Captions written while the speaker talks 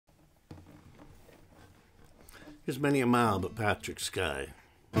Here's Many a Mile by Patrick Sky.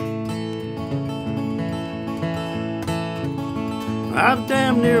 I've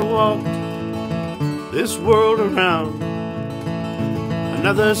damn near walked this world around.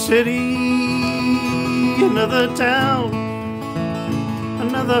 Another city, another town,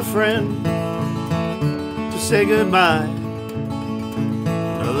 another friend to say goodbye,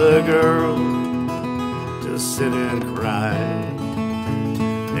 another girl to sit and cry.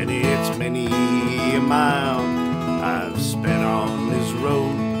 And it's many a mile I've spent on this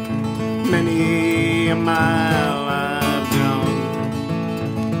road, many a mile I've gone,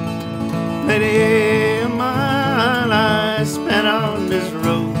 many a mile I spent on this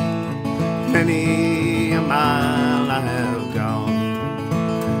road, many a mile I have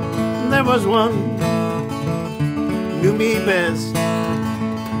gone. There was one knew me best,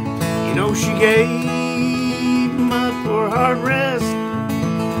 you know she gave my poor heart rest.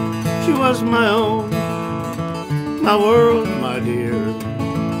 She was my own, my world, my dear.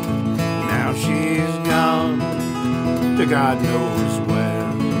 Now she's gone to God knows where.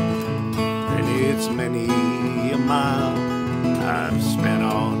 And it's many a mile I've spent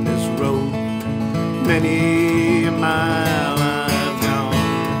on this road, many a mile I've gone,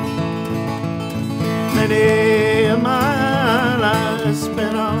 many a mile I've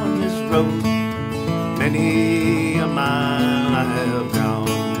spent on this road, many a mile I have gone.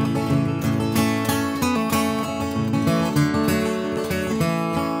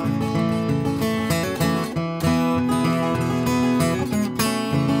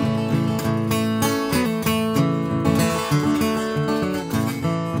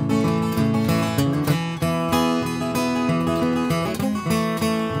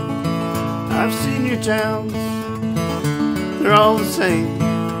 I've seen your towns, they're all the same.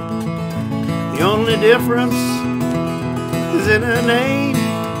 The only difference is in a name.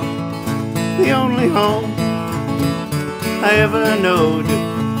 The only home I ever knowed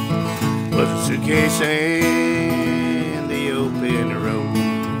was a suitcase and the open road.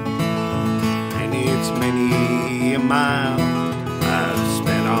 And it's many a mile I've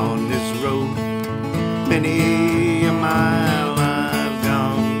spent on this road, many a mile I've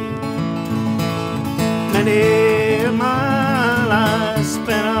gone, many a mile I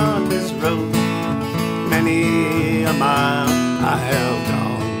spent on this road, many a mile I have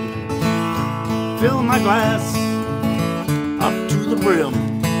gone. Fill my glass up to the brim.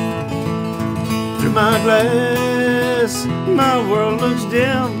 Through my glass my world looks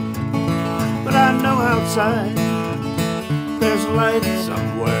dim, but I know outside there's light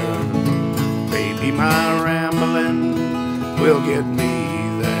somewhere. Maybe my rambling will get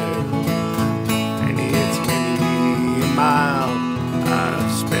me there. And it's many a mile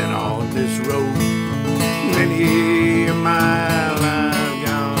I've spent on this road, many a mile I've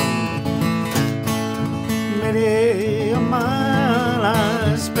gone, many a mile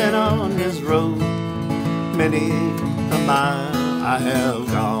I've spent on this road, many a mile I have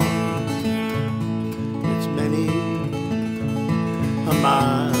gone. It's many a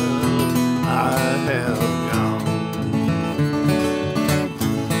mile